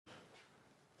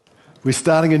We're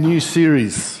starting a new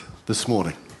series this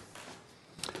morning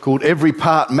called Every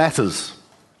Part Matters.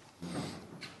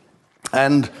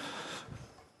 And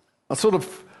I sort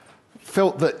of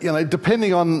felt that,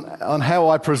 depending on how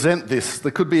I present this,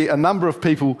 there could be a number of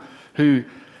people who,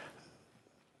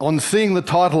 on seeing the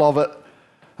title of it,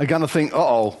 are going to think,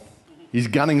 uh-oh, he's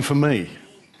gunning for me.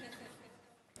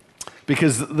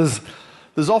 Because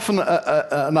there's often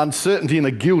an uncertainty and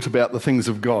a guilt about the things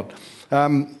of God.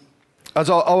 As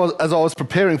I was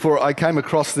preparing for it, I came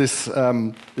across this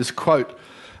quote.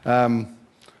 I'm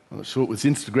not sure it was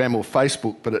Instagram or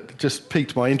Facebook, but it just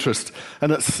piqued my interest.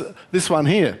 And it's this one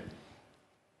here.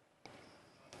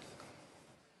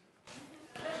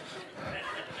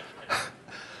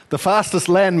 The fastest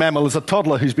land mammal is a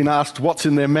toddler who's been asked what's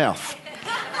in their mouth.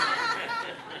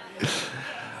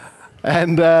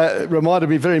 And it reminded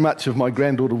me very much of my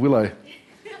granddaughter Willow,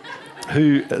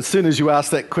 who, as soon as you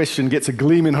ask that question, gets a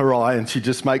gleam in her eye and she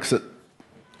just makes it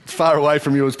as far away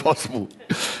from you as possible.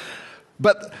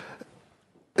 But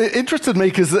it interested me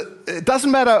because it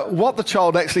doesn't matter what the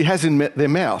child actually has in their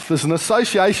mouth. There's an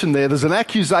association there. There's an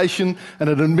accusation and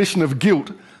an admission of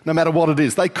guilt, no matter what it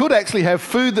is. They could actually have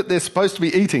food that they're supposed to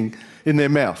be eating in their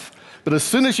mouth. But as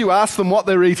soon as you ask them what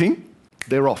they're eating,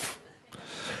 they're off.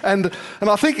 And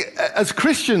I think as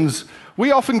Christians,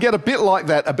 we often get a bit like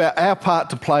that about our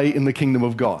part to play in the kingdom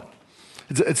of God.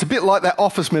 It's a bit like that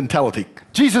office mentality.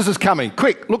 Jesus is coming.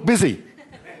 Quick, look busy.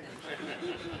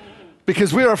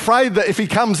 Because we're afraid that if he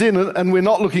comes in and we're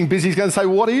not looking busy, he's going to say,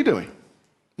 well, what are you doing?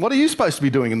 What are you supposed to be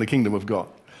doing in the kingdom of God?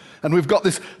 And we've got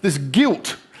this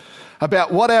guilt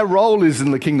about what our role is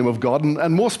in the kingdom of God,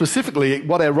 and more specifically,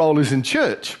 what our role is in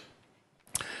church.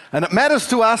 And it matters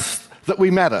to us that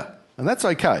we matter, and that's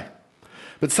okay.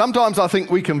 But sometimes I think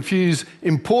we confuse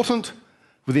important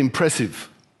with impressive.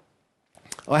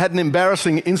 I had an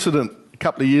embarrassing incident a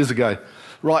couple of years ago,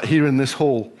 right here in this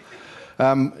hall.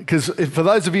 Because for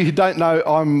those of you who don't know,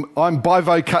 I'm a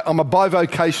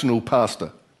bivocational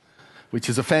pastor, which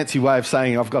is a fancy way of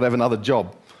saying I've got to have another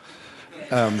job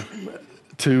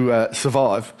to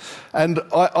survive. And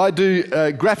I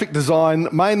do graphic design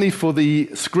mainly for the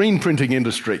screen printing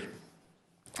industry.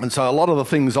 And so a lot of the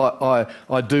things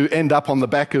I do end up on the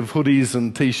back of hoodies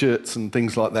and T-shirts and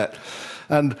things like that.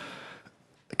 And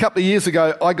a couple of years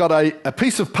ago, I got a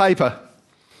piece of paper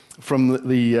from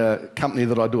the company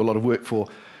that I do a lot of work for,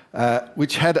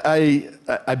 which had a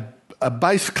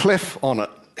bass clef on it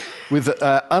with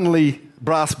Unley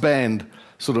brass band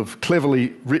sort of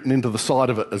cleverly written into the side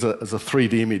of it as a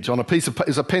 3D image on a piece of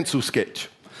as a pencil sketch.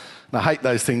 And I hate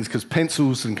those things because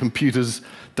pencils and computers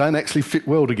don't actually fit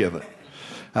well together.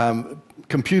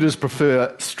 Computers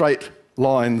prefer straight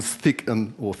lines, thick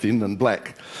or thin and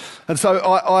black. And so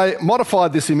I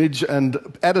modified this image and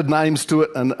added names to it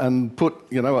and put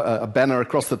a banner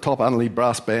across the top, Unley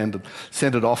brass band, and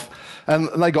sent it off. And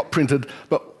they got printed.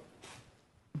 But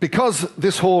because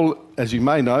this hall, as you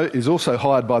may know, is also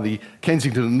hired by the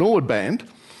Kensington and Norwood Band,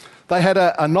 they had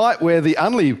a night where the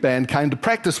Unley band came to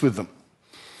practice with them.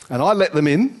 And I let them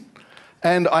in.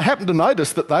 And I happened to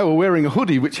notice that they were wearing a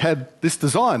hoodie which had this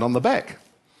design on the back.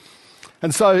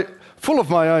 And so, full of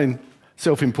my own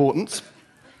self-importance,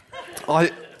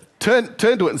 I turned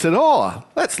to it and said, oh,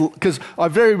 that's... because I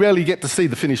very rarely get to see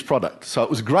the finished product. So it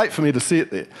was great for me to see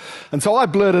it there. And so I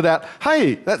blurted out,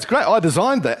 hey, that's great, I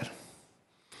designed that.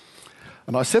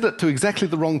 And I said it to exactly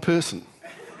the wrong person.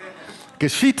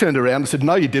 Because she turned around and said,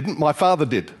 no, you didn't, my father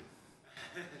did.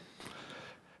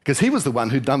 Because he was the one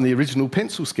who'd done the original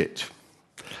pencil sketch.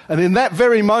 And in that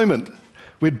very moment,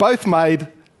 we'd both made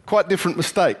quite different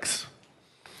mistakes.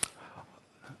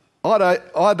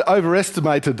 I'd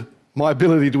overestimated my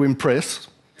ability to impress,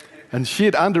 and she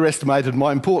had underestimated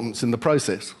my importance in the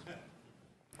process.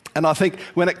 And I think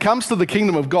when it comes to the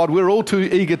kingdom of God, we're all too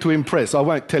eager to impress. I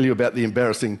won't tell you about the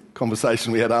embarrassing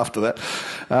conversation we had after that.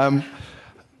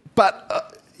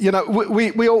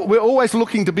 We're always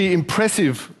looking to be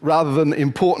impressive rather than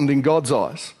important in God's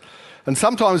eyes. And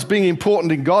sometimes being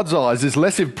important in God's eyes is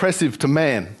less impressive to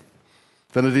man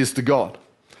than it is to God.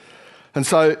 And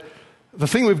so the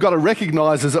thing we've got to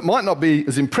recognise is it might not be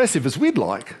as impressive as we'd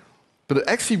like, but it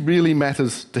actually really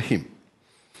matters to him.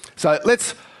 So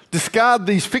let's discard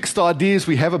these fixed ideas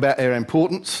we have about our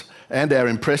importance and our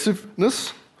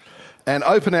impressiveness and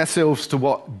open ourselves to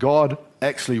what God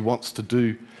actually wants to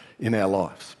do in our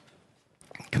lives.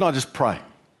 Can I just pray?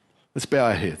 Let's bow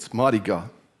our heads. Mighty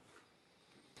God,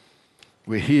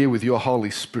 we're here with your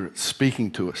Holy Spirit speaking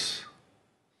to us.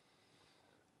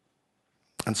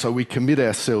 And so we commit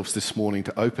ourselves this morning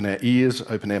to open our ears,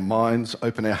 open our minds,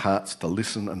 open our hearts to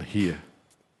listen and hear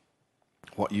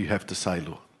what you have to say,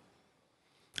 Lord.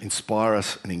 inspire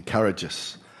us and encourage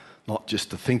us, not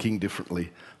just to thinking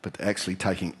differently, but to actually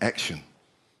taking action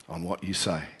on what you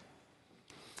say.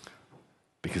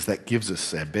 Because that gives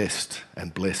us our best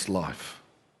and blessed life.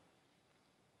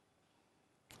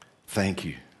 Thank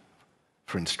you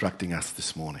for instructing us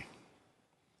this morning.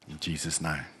 In Jesus'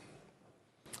 name.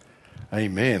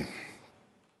 Amen.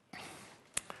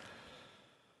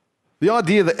 The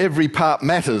idea that every part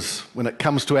matters when it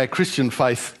comes to our Christian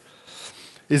faith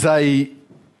is a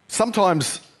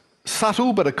sometimes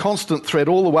subtle but a constant thread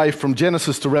all the way from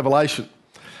Genesis to Revelation.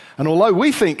 And although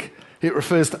we think it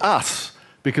refers to us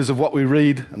because of what we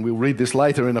read, and we'll read this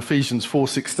later in Ephesians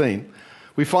 4:16,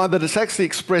 we find that it's actually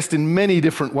expressed in many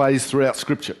different ways throughout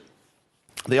Scripture.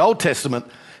 The Old Testament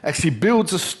actually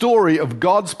builds a story of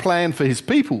God's plan for his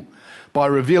people by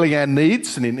revealing our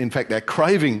needs and in fact our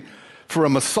craving for a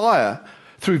Messiah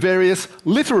through various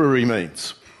literary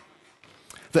means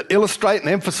that illustrate and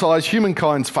emphasise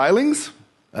humankind's failings.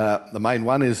 The main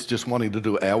one is just wanting to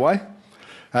do it our way.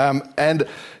 And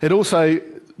it also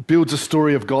builds a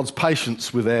story of God's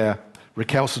patience with our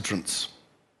recalcitrance.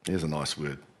 There's a nice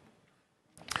word.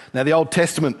 Now, the Old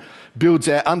Testament builds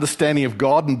our understanding of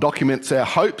God and documents our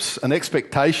hopes and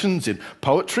expectations in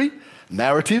poetry,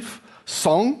 narrative,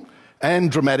 song,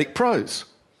 and dramatic prose.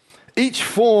 Each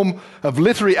form of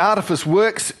literary artifice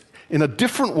works in a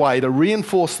different way to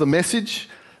reinforce the message,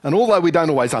 and although we don't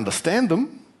always understand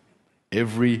them,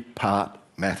 every part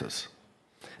matters.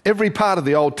 Every part of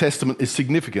the Old Testament is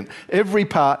significant. Every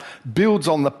part builds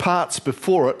on the parts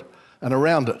before it and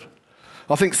around it.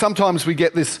 I think sometimes we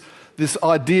get this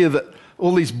idea that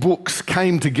all these books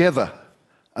came together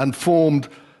and formed,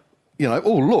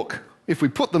 oh, look, if we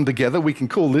put them together, we can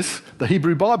call this the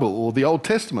Hebrew Bible or the Old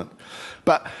Testament.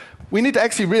 But we need to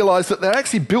actually realise that they're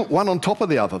actually built one on top of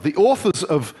the other. The authors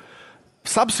of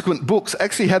subsequent books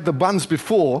actually had the ones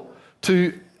before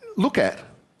to look at.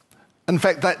 In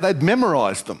fact, they'd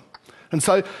memorised them. And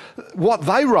so what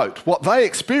they wrote, what they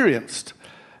experienced,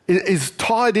 is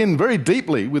tied in very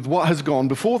deeply with what has gone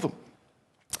before them.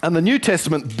 And the New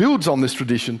Testament builds on this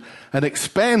tradition and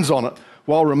expands on it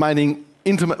while remaining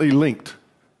intimately linked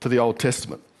to the Old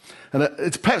Testament. And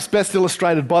it's perhaps best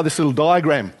illustrated by this little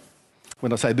diagram.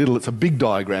 When I say little, it's a big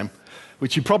diagram,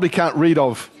 which you probably can't read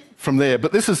of from there.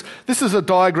 But this is a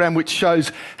diagram which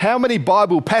shows how many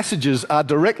Bible passages are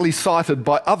directly cited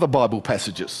by other Bible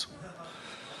passages.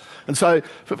 And so,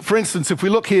 for instance, if we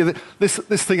look here, this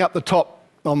thing up the top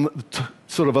on the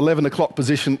sort of 11 o'clock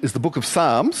position is the book of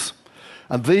Psalms.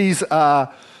 And these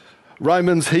are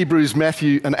Romans, Hebrews,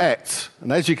 Matthew, and Acts.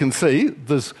 And as you can see,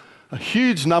 there's a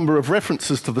huge number of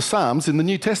references to the Psalms in the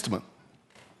New Testament.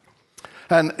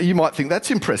 And you might think that's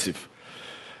impressive.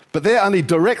 But they're only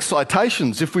direct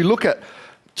citations. If we look at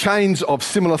chains of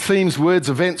similar themes, words,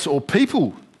 events, or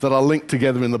people that are linked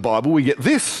together in the Bible, we get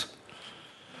this.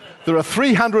 There are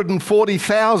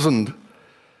 340,000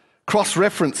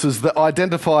 cross-references that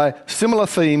identify similar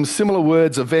themes, similar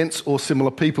words, events, or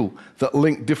similar people that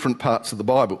link different parts of the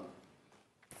Bible.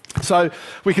 So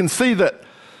we can see that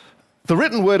the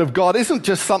written word of God isn't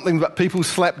just something that people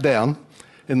slap down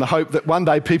in the hope that one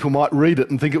day people might read it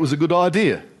and think it was a good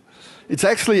idea. It's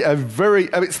actually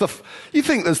you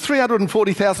think there's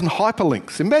 340,000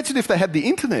 hyperlinks. Imagine if they had the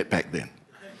internet back then.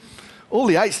 All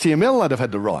the HTML they'd have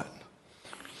had to write.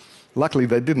 Luckily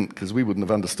they didn't, because we wouldn't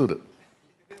have understood it.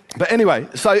 But anyway,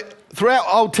 so throughout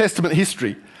Old Testament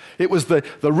history, it was the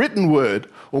written word,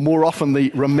 or more often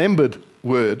the remembered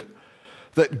word,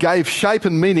 that gave shape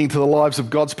and meaning to the lives of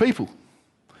God's people.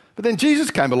 But then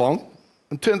Jesus came along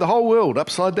and turned the whole world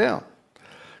upside down.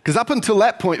 Because up until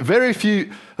that point, very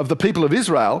few of the people of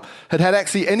Israel had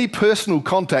actually any personal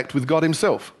contact with God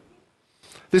himself.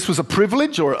 This was a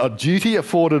privilege or a duty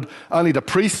afforded only to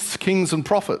priests, kings, and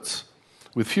prophets,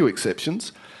 with few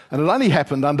exceptions, and it only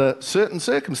happened under certain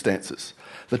circumstances.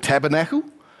 The tabernacle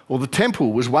or the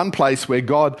temple was one place where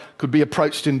God could be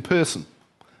approached in person,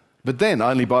 but then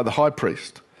only by the high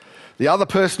priest. The other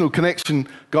personal connection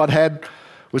God had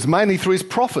was mainly through his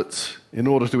prophets in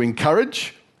order to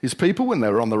encourage his people when they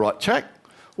were on the right track,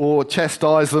 or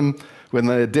chastise them when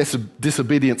their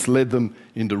disobedience led them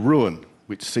into ruin,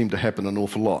 which seemed to happen an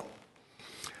awful lot.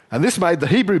 And this made the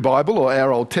Hebrew Bible, or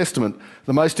our Old Testament,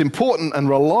 the most important and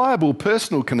reliable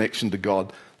personal connection to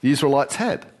God the Israelites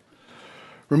had.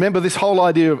 Remember, this whole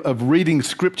idea of reading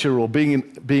Scripture or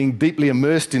being deeply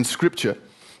immersed in Scripture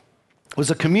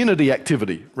was a community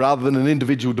activity rather than an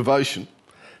individual devotion,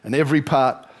 and every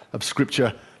part of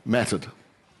Scripture mattered.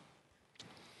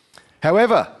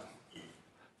 However,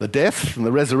 the death and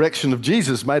the resurrection of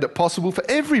Jesus made it possible for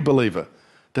every believer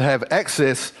to have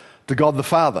access to God the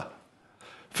Father,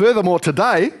 Furthermore,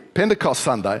 today, Pentecost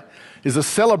Sunday, is a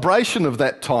celebration of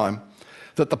that time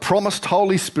that the promised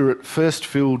Holy Spirit first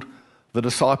filled the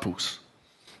disciples.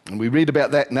 And we read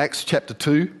about that in Acts chapter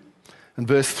 2 and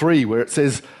verse 3, where it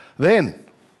says, "Then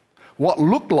what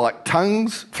looked like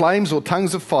tongues, flames or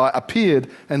tongues of fire appeared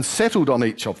and settled on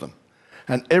each of them.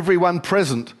 And everyone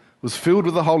present was filled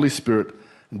with the Holy Spirit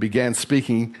and began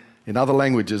speaking in other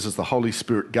languages as the Holy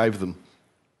Spirit gave them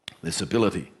this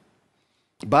ability."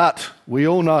 But we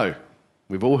all know,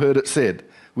 we've all heard it said,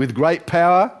 with great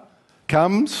power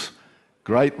comes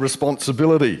great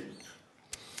responsibility.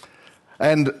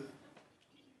 And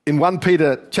in 1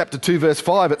 Peter chapter 2 verse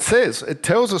 5 it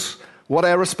tells us what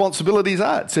our responsibilities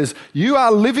are. It says, "You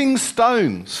are living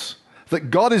stones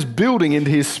that God is building into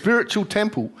his spiritual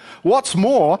temple. What's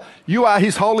more, you are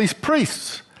his holy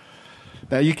priests."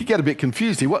 Now you could get a bit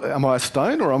confused here. Am I a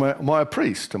stone or am I a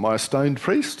priest? Am I a stoned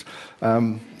priest?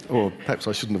 Or perhaps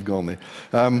I shouldn't have gone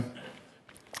there.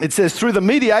 It says, "Through the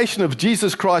mediation of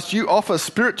Jesus Christ, you offer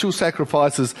spiritual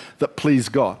sacrifices that please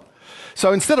God."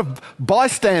 So instead of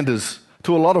bystanders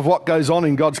to a lot of what goes on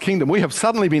in God's kingdom, we have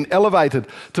suddenly been elevated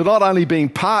to not only being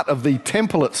part of the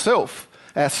temple itself,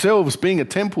 ourselves being a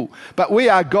temple, but we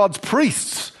are God's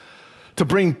priests to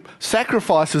bring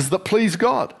sacrifices that please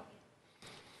God.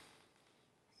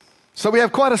 So we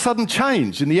have quite a sudden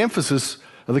change in the emphasis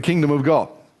of the kingdom of God.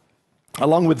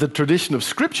 Along with the tradition of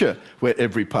Scripture, where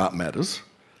every part matters,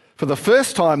 for the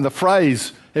first time the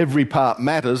phrase "every part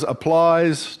matters"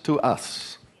 applies to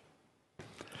us.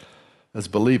 As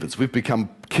believers, we've become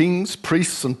kings,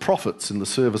 priests and prophets in the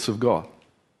service of God.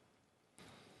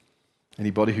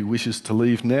 Anybody who wishes to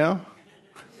leave now,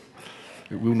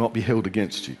 it will not be held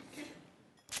against you.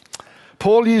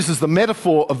 Paul uses the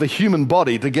metaphor of the human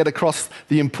body to get across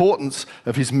the importance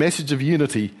of his message of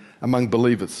unity among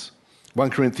believers. 1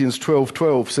 Corinthians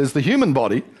 12:12 says, "The human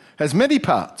body has many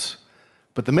parts,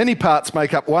 but the many parts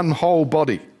make up one whole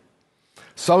body.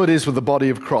 So it is with the body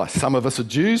of Christ. Some of us are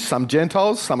Jews, some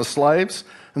Gentiles, some are slaves,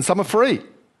 and some are free.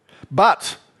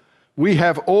 But we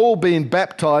have all been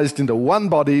baptized into one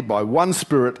body by one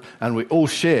Spirit, and we all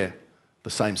share the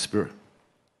same Spirit."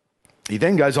 He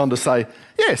then goes on to say,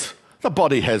 yes, the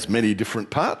body has many different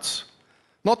parts,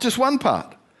 not just one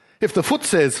part. If the foot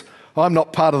says, "I'm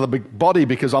not part of the big body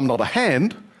because I'm not a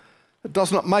hand," it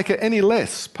does not make it any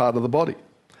less part of the body.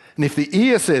 And if the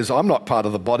ear says, "I'm not part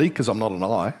of the body because I'm not an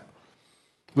eye,"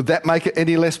 would that make it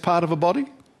any less part of a body?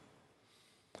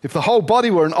 If the whole body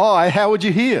were an eye, how would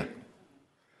you hear?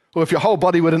 Or if your whole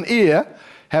body were an ear,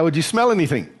 how would you smell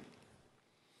anything?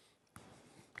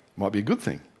 Might be a good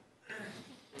thing.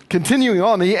 Continuing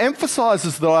on, he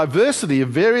emphasizes the diversity of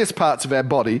various parts of our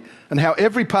body and how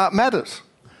every part matters.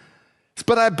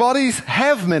 But our bodies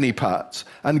have many parts,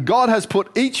 and God has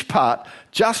put each part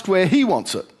just where he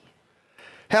wants it.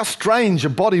 How strange a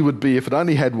body would be if it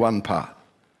only had one part.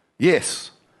 Yes,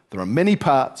 there are many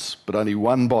parts, but only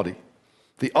one body.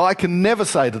 The eye can never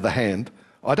say to the hand,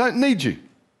 "I don't need you."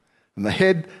 And the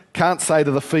head can't say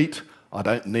to the feet, "I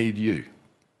don't need you."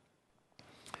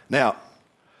 Now,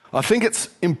 I think it's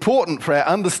important for our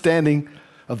understanding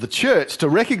of the church to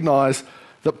recognize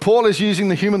that Paul is using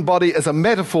the human body as a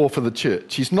metaphor for the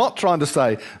church. He's not trying to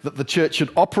say that the church should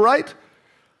operate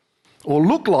or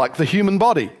look like the human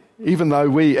body, even though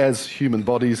we as human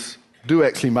bodies do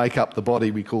actually make up the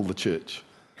body we call the church.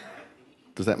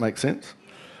 Does that make sense?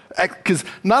 Because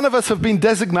none of us have been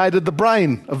designated the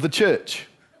brain of the church.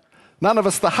 None of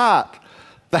us the heart,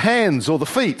 the hands or the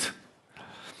feet.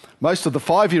 Most of the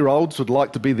 5-year-olds would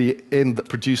like to be the end that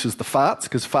produces the farts,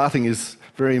 because farting is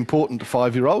very important to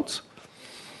 5-year-olds.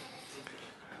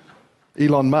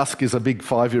 Elon Musk is a big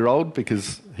 5-year-old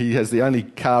because he has the only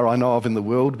car I know of in the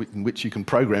world in which you can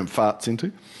program farts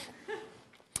into.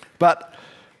 But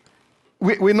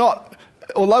we're not,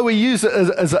 although we use it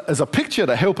as a picture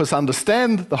to help us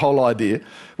understand the whole idea,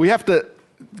 we have to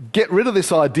get rid of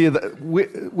this idea that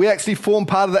we actually form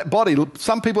part of that body.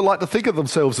 Some people like to think of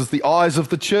themselves as the eyes of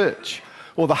the church,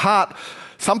 or the heart.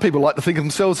 Some people like to think of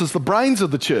themselves as the brains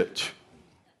of the church.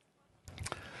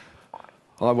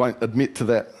 I won't admit to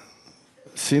that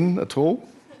sin at all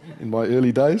in my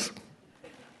early days.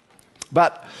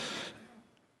 But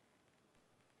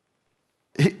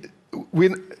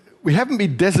we haven't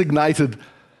been designated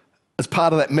as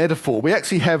part of that metaphor. We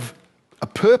actually have a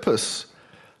purpose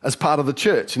as part of the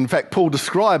church. In fact, Paul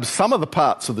describes some of the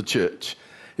parts of the church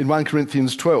in 1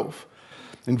 Corinthians 12.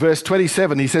 In verse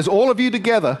 27, he says, "All of you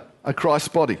together are Christ's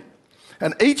body,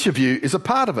 and each of you is a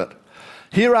part of it.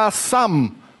 Here are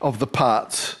some of the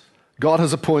parts God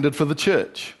has appointed for the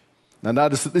church." Now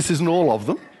notice that this isn't all of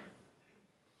them.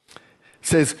 It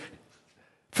says,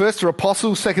 First are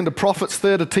apostles, second are prophets,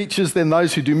 third are teachers, then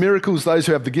those who do miracles, those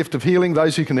who have the gift of healing,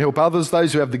 those who can help others,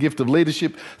 those who have the gift of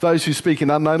leadership, those who speak in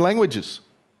unknown languages.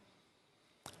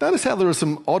 Notice how there are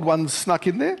some odd ones snuck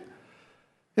in there?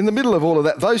 In the middle of all of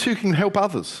that, those who can help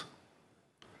others.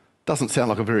 Doesn't sound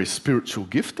like a very spiritual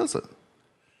gift, does it?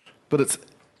 But it's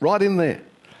right in there.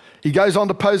 He goes on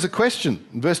to pose a question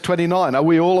in verse 29. Are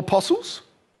we all apostles?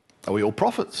 Are we all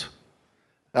prophets?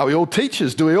 Are we all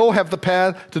teachers? Do we all have the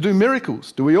power to do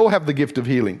miracles? Do we all have the gift of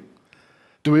healing?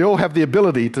 Do we all have the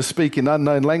ability to speak in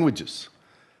unknown languages?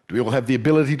 Do we all have the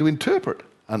ability to interpret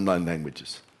unknown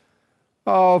languages?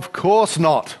 Of course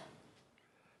not.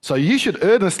 So you should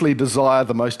earnestly desire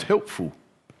the most helpful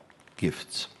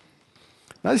gifts.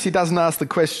 Notice he doesn't ask the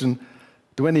question,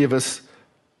 do any of us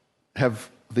have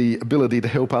the ability to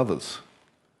help others?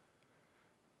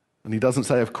 And he doesn't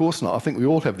say, of course not. I think we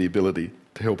all have the ability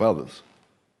to help others.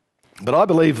 But I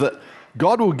believe that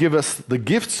God will give us the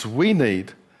gifts we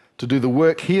need to do the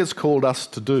work he has called us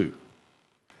to do.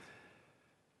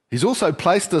 He's also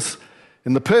placed us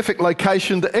in the perfect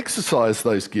location to exercise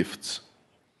those gifts.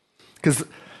 Because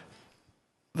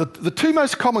the two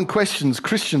most common questions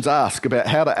Christians ask about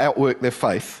how to outwork their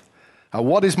faith are,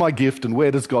 what is my gift and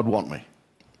where does God want me?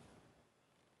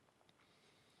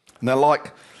 And they're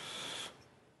like,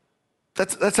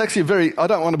 that's actually a very, I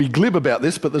don't want to be glib about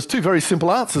this, but there's two very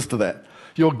simple answers to that.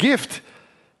 Your gift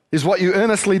is what you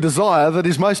earnestly desire that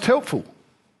is most helpful.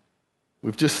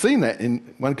 We've just seen that in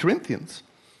 1 Corinthians.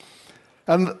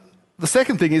 And the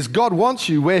second thing is God wants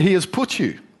you where he has put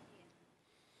you.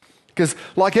 Because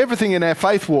like everything in our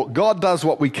faith walk, God does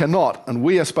what we cannot, and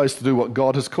we are supposed to do what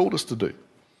God has called us to do.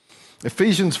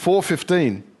 Ephesians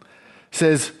 4:15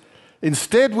 says,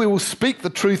 instead we will speak the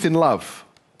truth in love.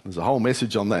 There's a whole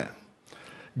message on that.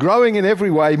 Growing in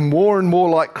every way more and more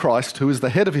like Christ, who is the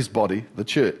head of his body, the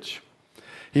church.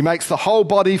 He makes the whole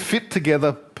body fit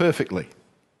together perfectly.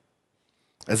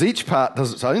 As each part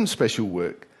does its own special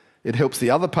work, it helps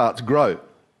the other parts grow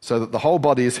so that the whole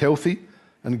body is healthy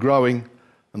and growing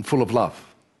and full of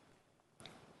love.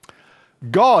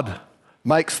 God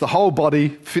makes the whole body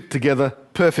fit together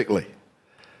perfectly.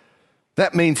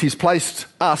 That means he's placed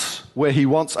us where he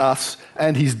wants us,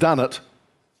 and he's done it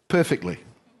perfectly.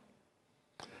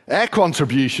 Our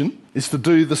contribution is to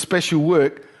do the special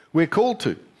work we're called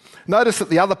to. Notice that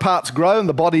the other parts grow and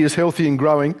the body is healthy and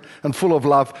growing and full of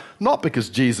love, not because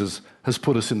Jesus has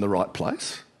put us in the right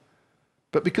place,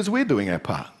 but because we're doing our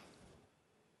part.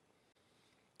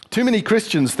 Too many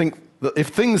Christians think that if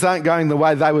things aren't going the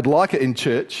way they would like it in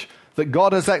church, that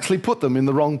God has actually put them in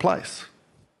the wrong place.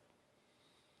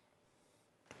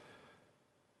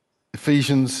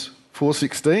 Ephesians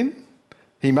 4:16,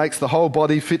 he makes the whole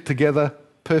body fit together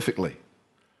perfectly.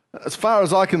 As far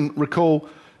as I can recall,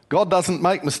 God doesn't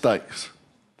make mistakes.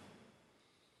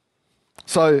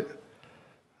 So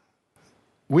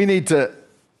we need to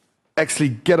actually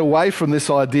get away from this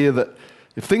idea that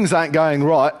if things aren't going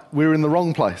right, we're in the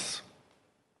wrong place.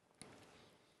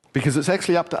 Because it's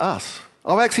actually up to us.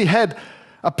 I've actually had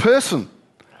a person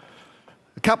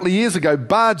a couple of years ago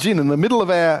barge in the middle of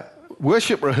our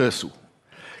worship rehearsal,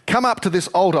 come up to this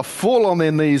altar, fall on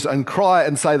their knees and cry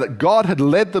and say that God had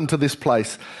led them to this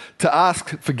place to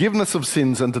ask forgiveness of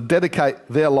sins and to dedicate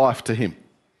their life to him.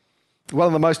 One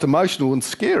of the most emotional and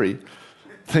scary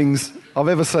things I've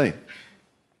ever seen.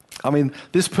 I mean,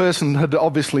 this person had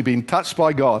obviously been touched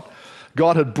by God.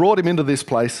 God had brought him into this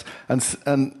place,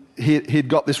 and he'd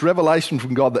got this revelation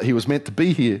from God that he was meant to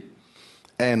be here,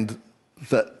 and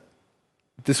that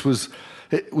it was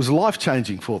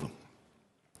life-changing for them.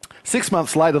 6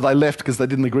 months later, they left because they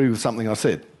didn't agree with something I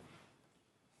said.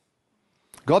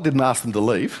 God didn't ask them to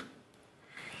leave.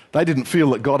 They didn't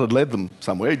feel that God had led them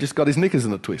somewhere. He just got his knickers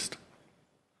in a twist.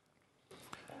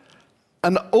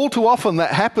 And all too often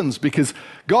that happens because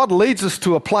God leads us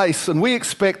to a place and we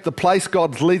expect the place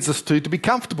God leads us to be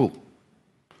comfortable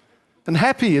and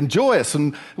happy and joyous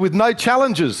and with no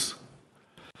challenges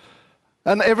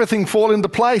and everything fall into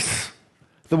place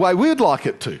the way we'd like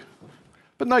it to.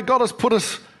 But no, God has put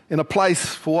us in a place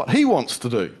for what he wants to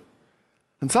do.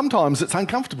 And sometimes it's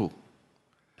uncomfortable.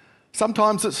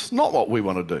 Sometimes it's not what we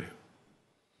want to do.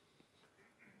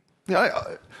 You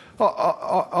know,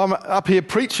 I'm up here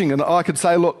preaching and I could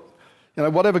say, look, you know,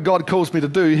 whatever God calls me to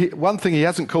do, one thing he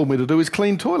hasn't called me to do is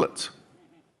clean toilets.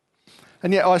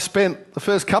 And yet I spent the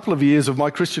first couple of years of my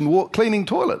Christian walk cleaning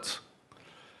toilets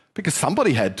because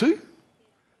somebody had to,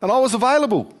 and I was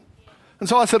available. And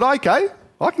so I said, okay,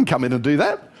 I can come in and do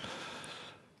that.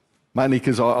 Mainly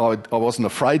because I wasn't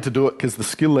afraid to do it because the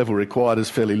skill level required is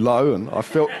fairly low, and I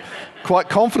felt quite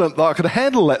confident that I could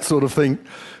handle that sort of thing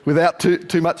without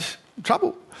too much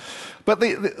trouble. But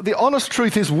the honest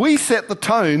truth is we set the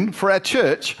tone for our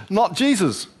church, not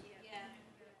Jesus.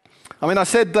 I mean, I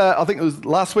said, I think it was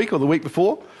last week or the week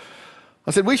before,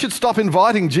 I said we should stop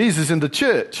inviting Jesus into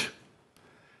church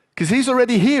because he's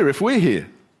already here if we're here.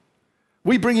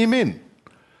 We bring him in.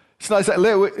 It's not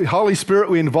that, Holy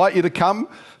Spirit, we invite you to come.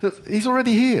 He's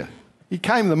already here. He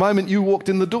came the moment you walked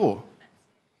in the door.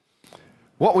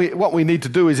 What we need to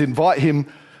do is invite him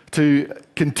to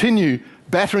continue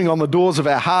battering on the doors of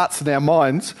our hearts and our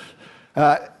minds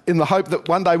in the hope that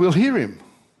one day we'll hear him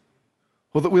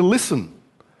or that we'll listen,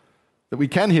 that we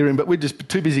can hear him, but we're just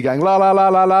too busy going la, la, la,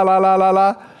 la, la, la, la, la,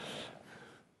 la,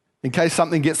 in case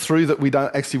something gets through that we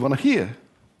don't actually want to hear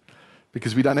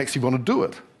because we don't actually want to do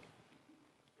it.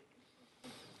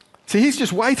 See, he's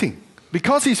just waiting.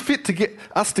 Because he's fit to get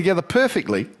us together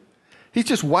perfectly, he's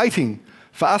just waiting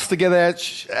for us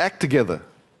to act together.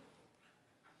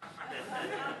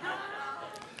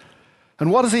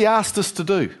 And what has he asked us to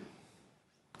do?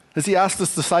 Has he asked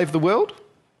us to save the world?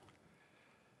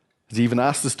 Has he even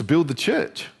asked us to build the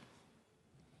church?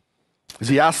 Has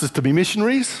he asked us to be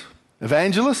missionaries,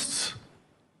 evangelists?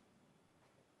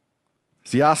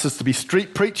 Has he asked us to be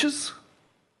street preachers,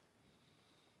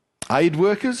 aid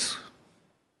workers?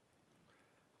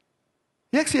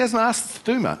 He actually hasn't asked us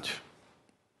to do much.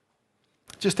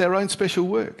 Just our own special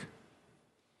work.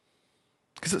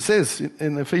 Because it says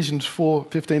in Ephesians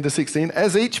 4:15-16,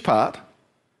 as each part,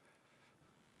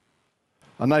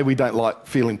 I know we don't like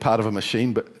feeling part of a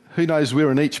machine, but who knows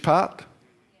we're in each part?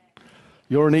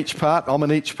 You're in each part, I'm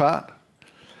in each part.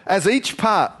 As each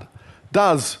part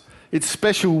does its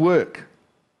special work.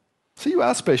 So you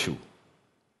are special.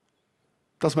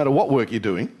 Doesn't matter what work you're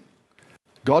doing,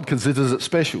 God considers it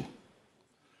special.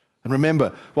 And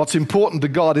remember, what's important to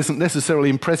God isn't necessarily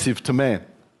impressive to man.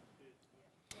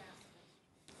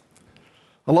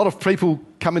 A lot of people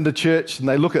come into church and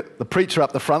they look at the preacher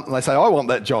up the front and they say, I want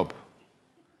that job.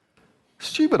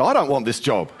 Stupid, I don't want this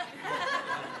job.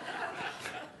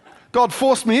 God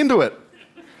forced me into it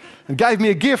and gave me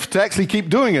a gift to actually keep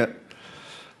doing it.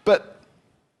 But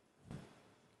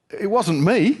it wasn't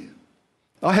me.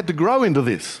 I had to grow into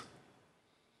this.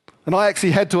 And I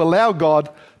actually had to allow God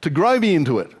to grow me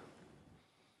into it.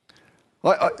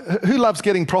 Who loves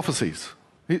getting prophecies?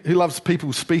 Who loves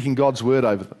people speaking God's word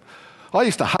over them? I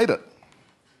used to hate it.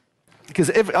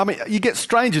 Because you get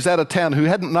strangers out of town who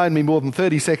hadn't known me more than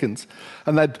 30 seconds,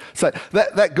 and they'd say,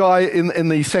 that guy in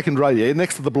the second row here,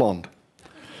 next to the blonde.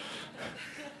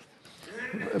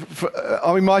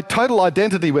 My total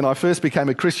identity when I first became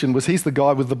a Christian was he's the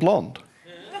guy with the blonde.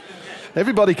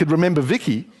 Everybody could remember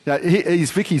Vicky.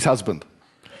 He's Vicky's husband.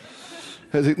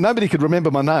 Nobody could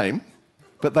remember my name,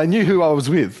 but they knew who I was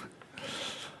with.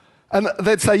 And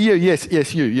they'd say,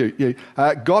 yes, you.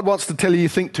 God wants to tell you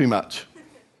think too much.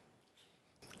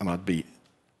 And I'd be,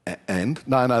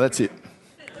 no, that's it.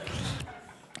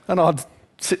 And I'd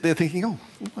sit there thinking, oh,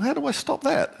 how do I stop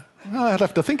that? Well, I'd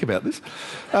have to think about this.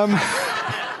 And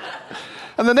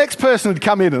the next person would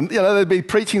come in and they'd be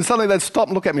preaching and suddenly they'd stop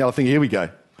and look at me. I'd think, here we go.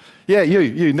 Yeah,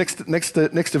 you, next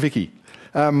to Vicky.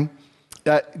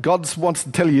 God wants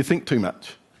to tell you think too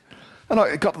much. And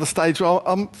I got to the stage where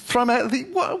I'm thrown out,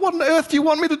 what on earth do you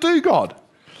want me to do, God?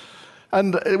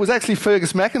 And it was actually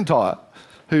Fergus McIntyre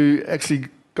who actually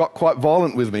got quite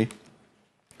violent with me.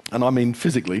 And I mean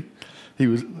physically. He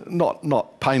was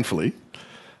not painfully.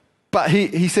 But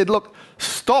he said, look,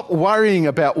 stop worrying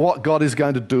about what God is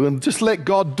going to do and just let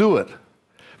God do it.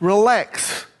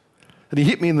 Relax. And he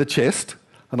hit me in the chest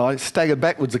and I staggered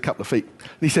backwards a couple of feet.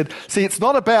 And he said, see, it's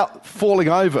not about falling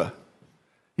over.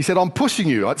 He said, I'm pushing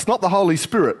you. It's not the Holy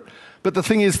Spirit. But the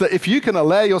thing is that if you can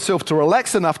allow yourself to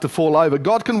relax enough to fall over,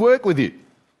 God can work with you.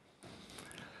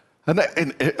 And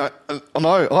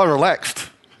I relaxed.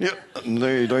 Yeah,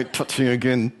 no, don't touch me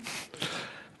again.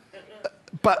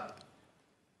 But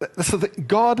so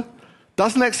God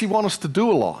doesn't actually want us to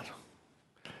do a lot.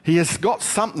 He has got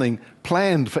something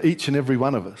planned for each and every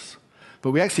one of us.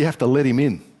 But we actually have to let him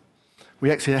in. We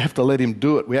actually have to let him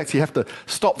do it. We actually have to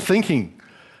stop thinking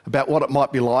about what it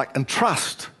might be like and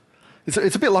trust.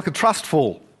 It's a bit like a trust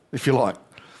fall, if you like.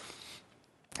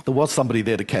 There was somebody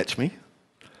there to catch me,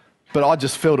 but I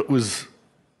just felt it was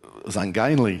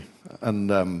ungainly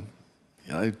and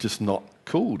just not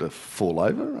cool to fall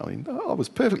over. I mean, I was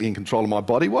perfectly in control of my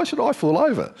body. Why should I fall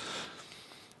over?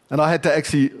 And I had to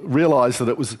actually realise that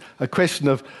it was a question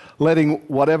of letting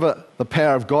whatever the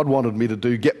power of God wanted me to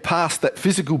do get past that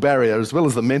physical barrier as well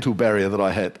as the mental barrier that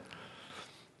I had,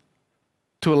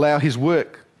 to allow his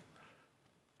work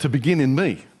to begin in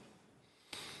me.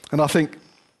 And I think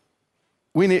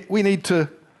we need to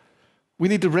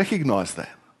recognise that.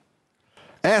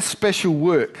 Our special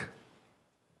work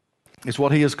It's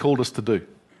what he has called us to do.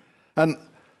 And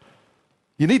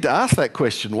you need to ask that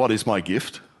question, what is my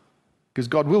gift? Because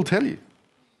God will tell you.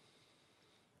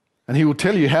 And he will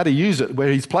tell you how to use it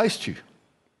where he's placed you.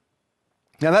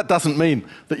 Now, that doesn't mean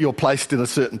that you're placed in a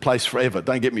certain place forever.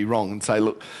 Don't get me wrong and say,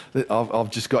 look, I've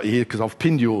just got you here because I've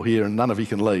pinned you all here and none of you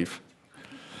can leave.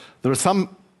 There are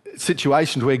some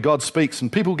situations where God speaks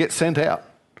and people get sent out.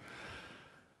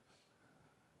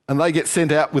 And they get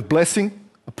sent out with blessing,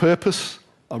 a purpose,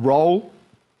 a role,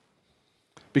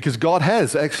 because God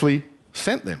has actually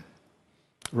sent them,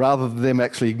 rather than them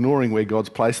actually ignoring where God's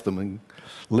placed them and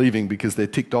leaving because they're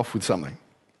ticked off with something.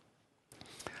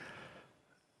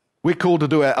 We're called to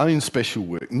do our own special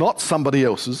work, not somebody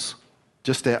else's,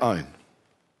 just our own.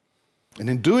 And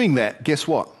in doing that, guess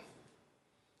what?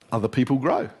 Other people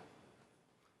grow.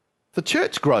 The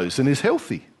church grows and is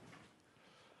healthy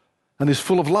and is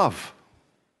full of love.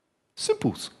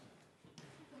 Simples.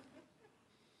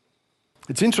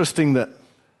 It's interesting that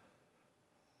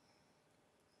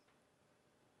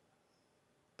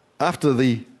after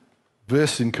the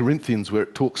verse in Corinthians where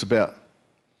it talks about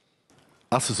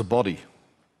us as a body,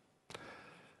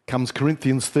 comes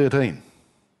Corinthians 13,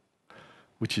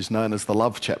 which is known as the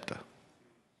love chapter.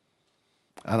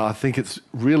 And I think it's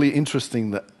really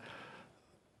interesting that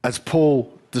as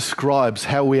Paul describes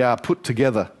how we are put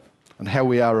together and how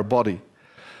we are a body,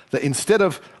 that instead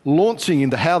of launching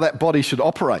into how that body should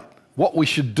operate, what we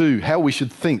should do, how we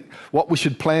should think, what we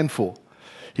should plan for,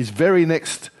 his very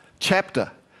next chapter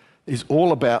is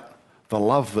all about the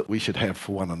love that we should have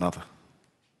for one another.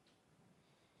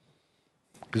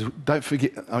 Because don't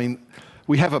forget,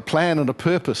 we have a plan and a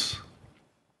purpose.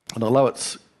 And although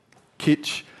it's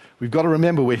kitsch, we've got to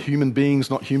remember we're human beings,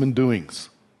 not human doings.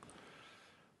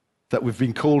 That we've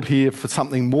been called here for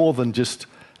something more than just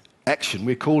action.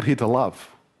 We're called here to love.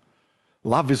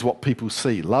 Love is what people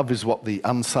see. Love is what the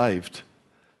unsaved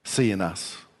see in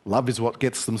us. Love is what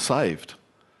gets them saved.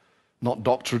 Not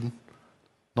doctrine,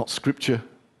 not scripture,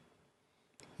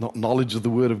 not knowledge of the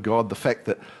Word of God. The fact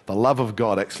that the love of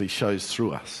God actually shows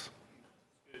through us.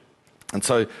 And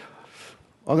so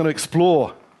I'm going to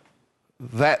explore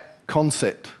that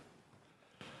concept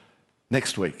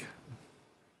next week.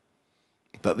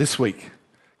 But this week,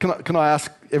 can I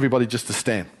ask everybody just to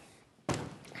stand?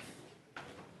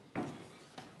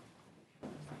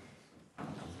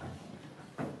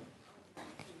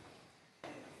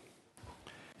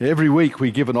 Every week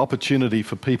we give an opportunity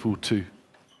for people to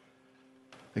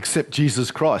accept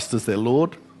Jesus Christ as their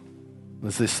Lord,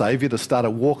 as their Saviour, to start a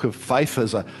walk of faith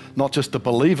as not just a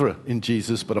believer in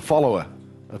Jesus, but a follower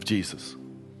of Jesus.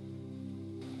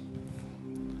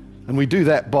 And we do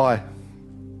that by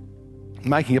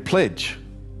making a pledge.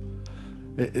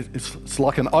 It's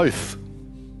like an oath.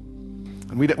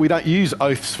 And we don't use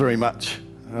oaths very much.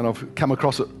 And I've come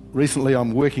across it recently.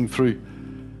 I'm working through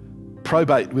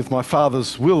probate with my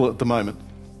father's will at the moment.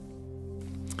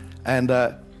 And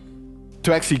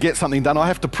to actually get something done, I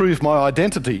have to prove my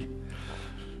identity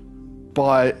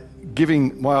by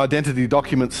giving my identity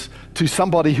documents to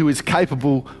somebody who is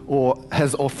capable or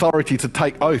has authority to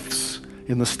take oaths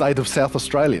in the state of South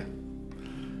Australia.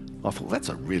 I thought, that's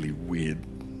a really weird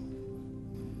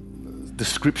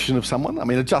description of someone.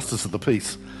 A justice of the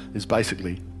peace is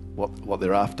basically what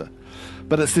they're after.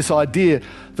 But it's this idea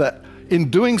that in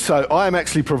doing so, I am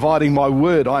actually providing my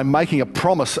word. I am making a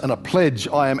promise and a pledge.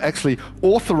 I am actually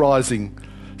authorizing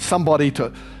somebody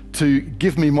to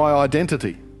give me my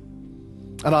identity.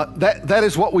 And that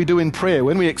is what we do in prayer.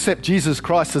 When we accept Jesus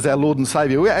Christ as our Lord and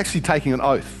Saviour, we're actually taking an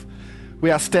oath. We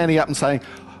are standing up and saying,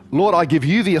 Lord, I give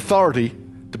you the authority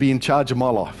to be in charge of my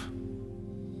life.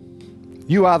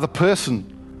 You are the person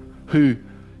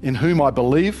in whom I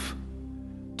believe,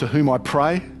 to whom I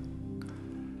pray,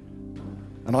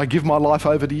 and I give my life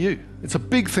over to you. It's a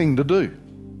big thing to do.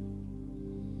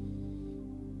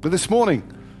 But this morning,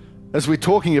 as we're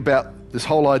talking about this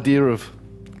whole idea of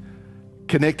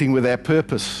connecting with our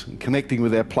purpose and connecting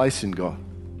with our place in God,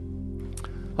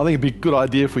 I think it'd be a good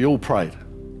idea if we all prayed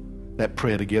that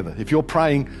prayer together. If you're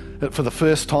praying it for the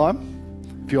first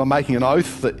time, if you are making an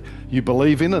oath that you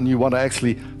believe in and you want to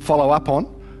actually follow up on,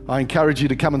 I encourage you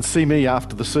to come and see me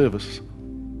after the service.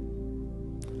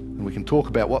 And we can talk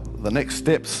about what the next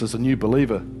steps as a new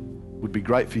believer would be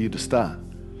great for you to start.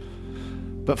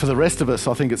 But for the rest of us,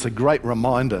 I think it's a great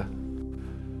reminder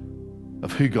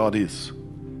of who God is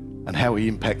and how he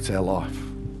impacts our life.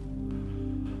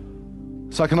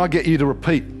 So can I get you to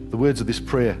repeat the words of this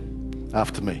prayer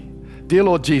after me? Dear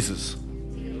Lord Jesus,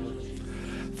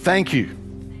 thank you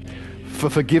for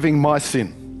forgiving my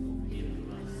sin.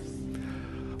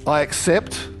 I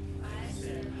accept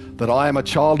that I am a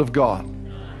child of God.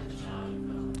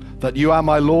 that you are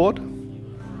my Lord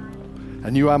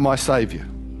and you are my Saviour.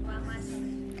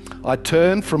 I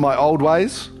turn from my old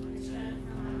ways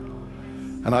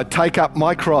and I take up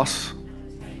my cross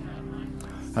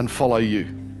and follow you.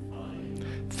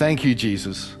 Thank you,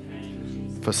 Jesus,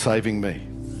 for saving me.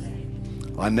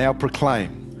 I now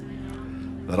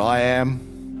proclaim that I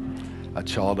am a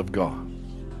child of God.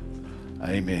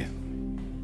 Amen.